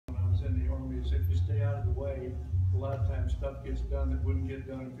stay out of the way, a lot of times stuff gets done that wouldn't get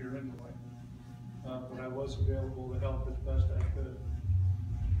done if you're in the way. But I was available to help as best I could.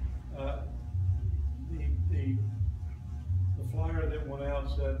 The flyer that went out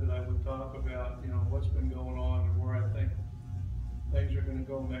said that I would talk about, what's been going on and where I think things are going to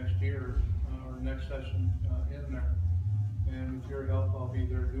go next year, or next session in there. And with your help, I'll be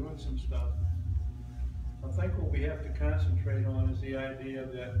there doing some stuff. I think what we have to concentrate on is the idea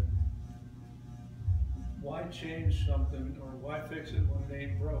that why change something or why fix it when it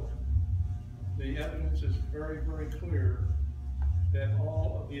ain't broke? The evidence is very, very clear that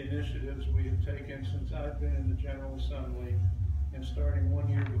all of the initiatives we have taken since I've been in the General Assembly, and starting 1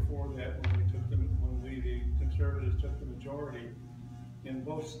 year before that when we, the Conservatives, took the majority in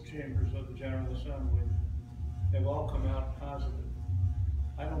both chambers of the General Assembly, have all come out positive.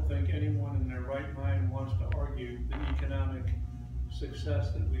 I don't think anyone in their right mind wants to argue the economic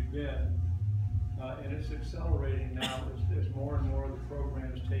success that we've been, and it's accelerating now as more and more of the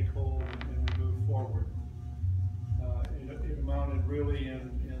programs take hold and we move forward. It amounted really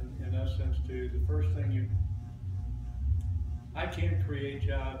in essence to the first thing I can't create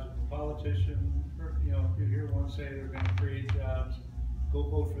jobs. If a politician, if you hear one say they're going to create jobs, go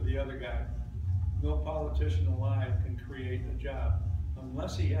vote for the other guy. No politician alive can create a job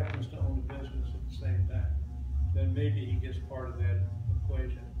unless he happens to own a business at the same time. Then maybe he gets part of that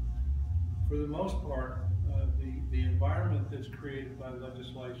equation. For the most part, the environment that's created by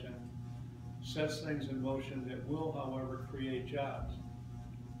legislation sets things in motion that will, however, create jobs.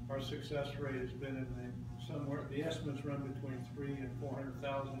 Our success rate has been the estimates run between 300,000 and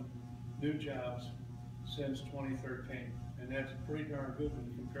 400,000 new jobs since 2013. And that's pretty darn good when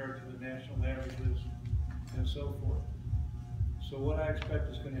you compare it to the national averages and so forth. So what I expect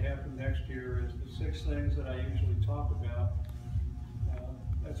is going to happen next year is the 6 things that I usually talk about.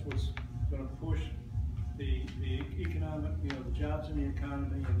 That's what's going to push the economic, the jobs in the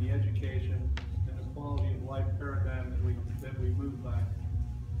economy and the education and the quality of life paradigm that we move by.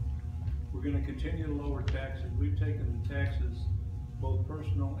 We're going to continue to lower taxes. We've taken the taxes, both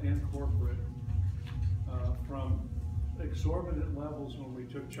personal and corporate, from exorbitant levels when we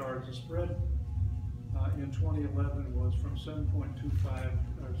took charge. The spread in 2011 was from 7.75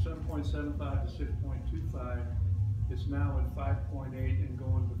 to 6.25. It's now at 5.8 and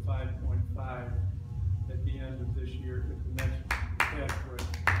going to 5.5 at the end of this year at the next tax rate.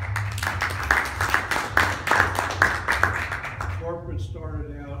 Corporate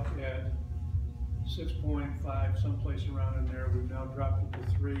started out at 6.5, someplace around in there. We've now dropped it to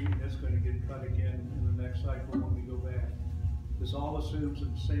 3, and it's going to get cut again in the next cycle when we go back. This all assumes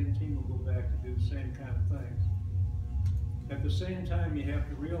that the same team will go back to do the same kind of things. At the same time, you have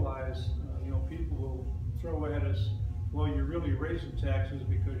to realize, people will throw at us, well, you're really raising taxes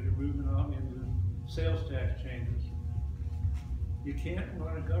because you're moving on into sales tax changes. You can't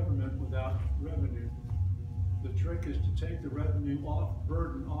run a government without revenue. The trick is to take the revenue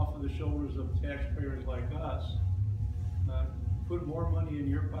burden off of the shoulders of taxpayers like us, put more money in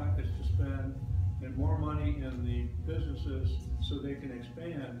your pockets to spend and more money in the businesses so they can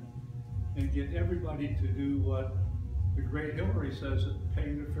expand, and get everybody to do what the great Hillary says,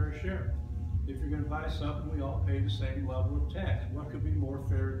 paying their fair share. If you're going to buy something, we all pay the same level of tax. What could be more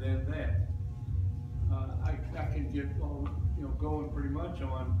fair than that? I can get going pretty much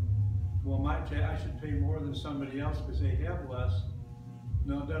on, well, I should pay more than somebody else because they have less.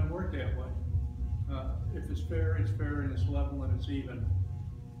 No, it doesn't work that way. If it's fair and it's level and it's even.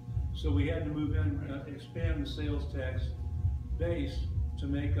 So we had to move in, expand the sales tax base to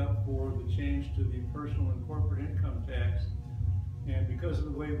make up for the change to the personal and corporate income tax. And because of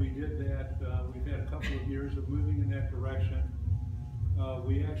the way we did that, we've had a couple of years of moving in that direction.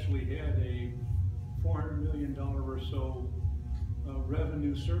 We actually had a $400 million or so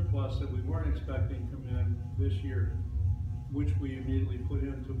revenue surplus that we weren't expecting come in this year, which we immediately put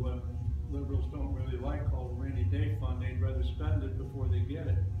into what liberals don't really like called a rainy day fund. They'd rather spend it before they get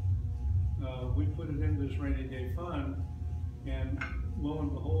it. We put it into this rainy day fund, and lo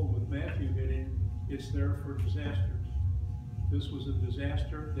and behold, with Matthew hitting, it's there for disasters. This was a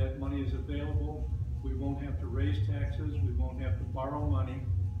disaster. That money is available. We won't have to raise taxes. We won't have to borrow money.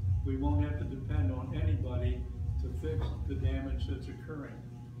 We won't have to depend on anybody to fix the damage that's occurring,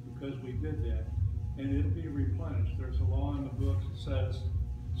 because we did that. And it'll be replenished. There's a law in the books that says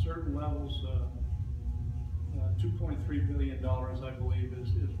certain levels, $2.3 billion, I believe,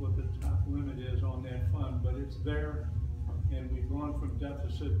 is what the top limit is on that fund. But it's there, and we've gone from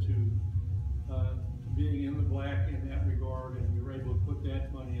deficit to being in the black in that regard, and we were able to put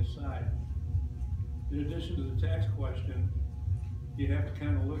that money aside. In addition to the tax question, you have to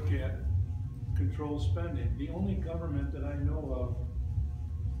kind of look at control spending. The only government that I know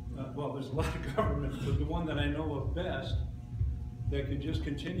of, well, there's a lot of governments, but the one that I know of best that can just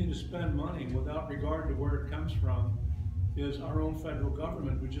continue to spend money without regard to where it comes from is our own federal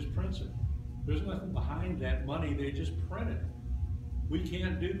government, which just prints it. There's nothing behind that money, they just print it. We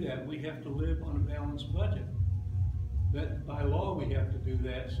can't do that. We have to live on a balanced budget. That by law we have to do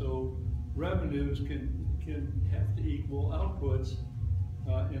that, so revenues can have to equal outputs,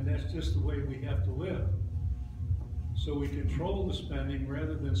 and that's just the way we have to live. So we control the spending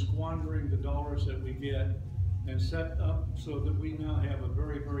rather than squandering the dollars that we get, and set up so that we now have a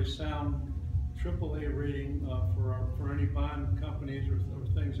very, very sound AAA rating for any bond companies or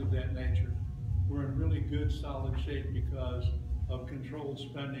things of that nature. We're in really good, solid shape because of controlled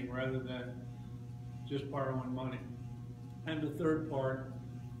spending rather than just borrowing money. And the third part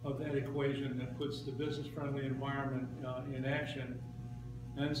of that equation that puts the business-friendly environment in action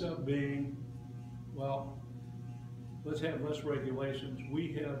ends up being, well, let's have less regulations.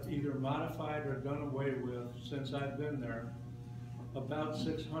 We have either modified or done away with, since I've been there, about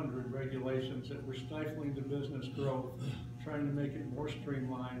 600 regulations that were stifling the business growth, trying to make it more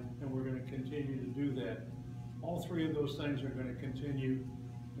streamlined, and we're going to continue to do that. All three of those things are going to continue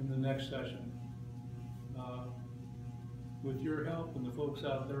in the next session. With your help and the folks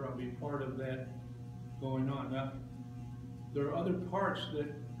out there, I'll be part of that going on. Now, there are other parts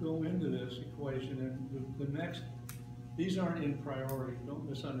that go into this equation, and the next, these aren't in priority, don't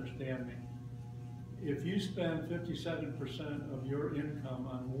misunderstand me. If you spend 57% of your income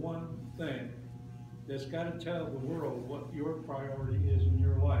on one thing, that's got to tell the world what your priority is in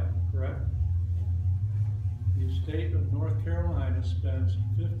your life, correct? The state of North Carolina spends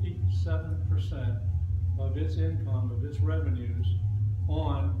 57% of its income, of its revenues,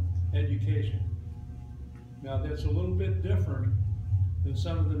 on education. Now that's a little bit different than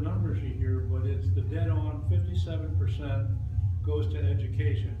some of the numbers you hear, but it's the dead on 57% goes to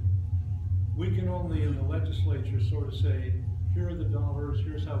education. We can only in the legislature sort of say, here are the dollars,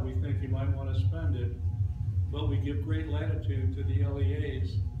 here's how we think you might want to spend it, but we give great latitude to the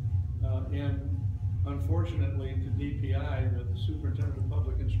LEAs and unfortunately to DPI, the Superintendent of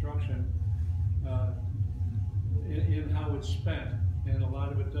Public Instruction, in how it's spent, and a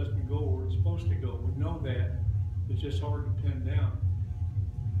lot of it doesn't go where it's supposed to go. We know that, it's just hard to pin down.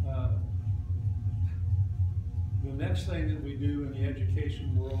 The next thing that we do in the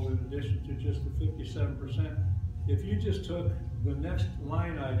education world, in addition to just the 57%, if you just took the next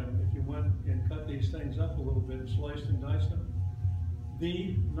line item, if you went and cut these things up a little bit and sliced and diced them,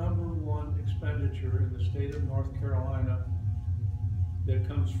 the #1 expenditure in the state of North Carolina that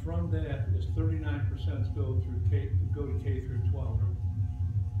comes from that is 39% go to K through 12.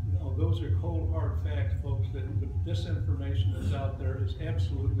 Now, those are cold hard facts, folks, that the disinformation that's out there is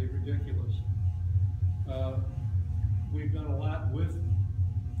absolutely ridiculous. We've done a lot with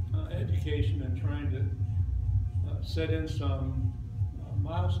education and trying to set in some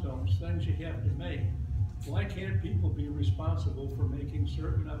milestones, things you have to make. Why can't people be responsible for making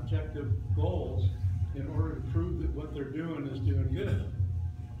certain objective goals in order to prove that what they're doing is doing good?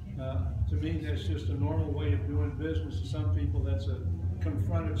 To me, that's just a normal way of doing business. To some people, that's a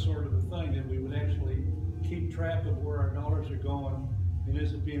confrontive sort of a thing, that we would actually keep track of where our dollars are going and are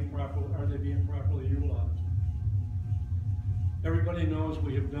they being properly utilized. Everybody knows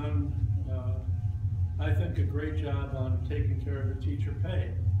we have done, I think, a great job on taking care of the teacher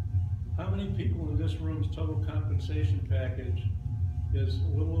pay. How many people in this room's total compensation package is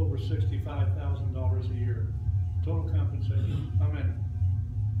a little over $65,000 a year? Total compensation, how many?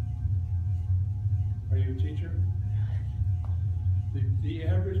 Are you a teacher? The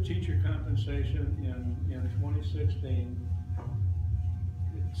average teacher compensation in 2016,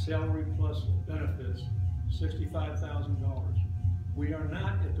 salary plus benefits, $65,000. We are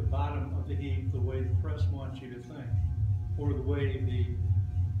not at the bottom of the heap the way the press wants you to think, or the way the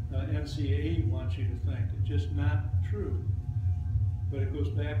NCAE wants you to think. It's just not true. But it goes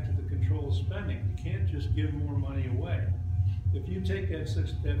back to the controlled spending. You can't just give more money away. If you take that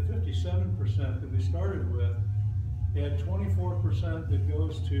 57% that we started with, add 24% that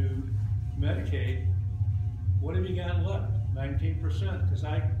goes to Medicaid, what have you got left? 19%, because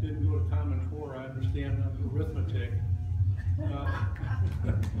I didn't go to Common Core, I understand arithmetic.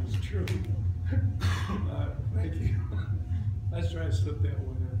 It's true. Thank you. Let's try to slip that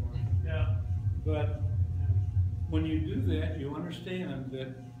one in, Mark. Yeah. But when you do that, you understand that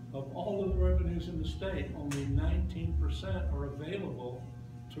of all of the revenues in the state, only 19% are available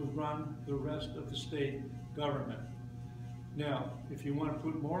to run the rest of the state government. Now, if you want to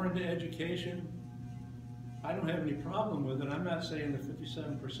put more into education, I don't have any problem with it. I'm not saying the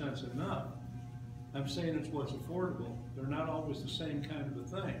 57% is enough, I'm saying it's what's affordable. They're not always the same kind of a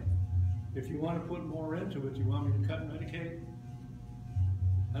thing. If you want to put more into it, do you want me to cut Medicaid?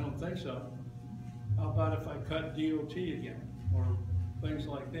 I don't think so. How about if I cut DOT again, or things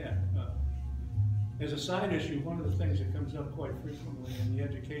like that? As a side issue, one of the things that comes up quite frequently in the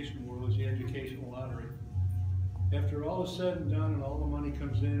education world is the educational lottery. After all is said and done and all the money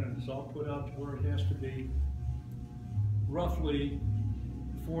comes in and it's all put out to where it has to be, roughly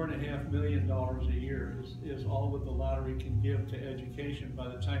 $4.5 million a year is all that the lottery can give to education by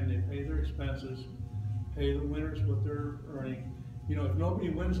the time they pay their expenses, pay the winners what they're earning. You know, if nobody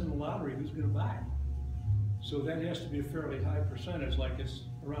wins in the lottery, who's going to buy? So that has to be a fairly high percentage, like it's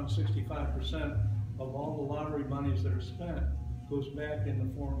around 65% of all the lottery monies that are spent goes back in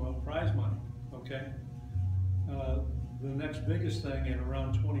the form of prize money, okay? The next biggest thing at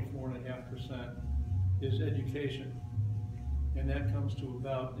around 24.5% is education. And that comes to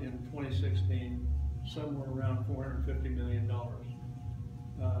about, in 2016, somewhere around $450 million.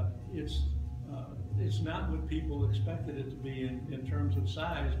 It's not what people expected it to be in terms of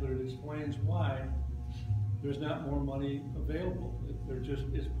size, but it explains why there's not more money available.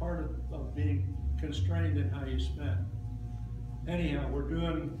 It's part of being constrained in how you spend. Anyhow, we're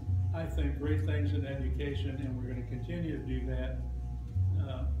doing, I think, great things in education, and we're going to continue to do that.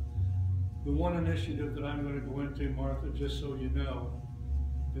 The one initiative that I'm going to go into, Martha, just so you know,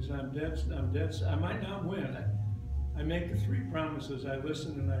 is I might not win. I make the 3 promises. I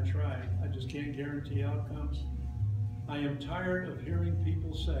listen and I try. I just can't guarantee outcomes. I am tired of hearing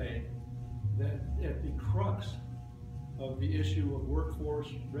people say that at the crux of the issue of workforce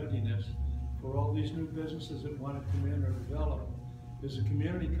readiness for all these new businesses that want to come in or develop is a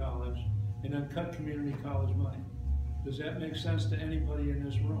community college, and then cut community college money. Does that make sense to anybody in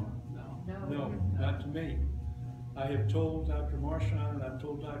this room? No, not to me. I have told Dr. Marchand and I've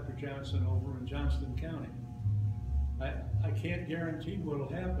told Dr. Johnson over in Johnston County. I can't guarantee what will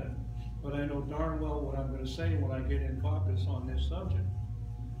happen, but I know darn well what I'm going to say when I get in caucus on this subject.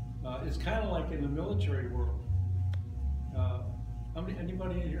 It's kind of like in the military world.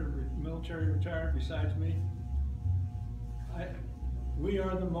 Anybody in here military retired besides me? We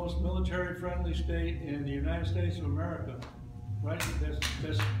are the most military-friendly state in the United States of America, right? That's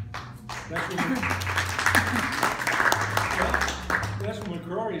what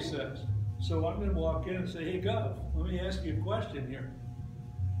McCrory says. So I'm going to walk in and say, hey, Gov, let me ask you a question here.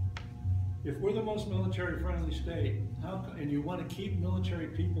 If we're the most military-friendly state, and you want to keep military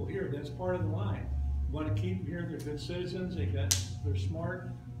people here, that's part of the line. You want to keep them here, they're good citizens, they're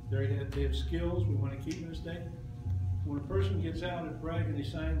smart, they have skills, we want to keep them in the state. When a person gets out at Bragg and he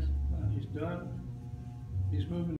signs, he's done, he's moving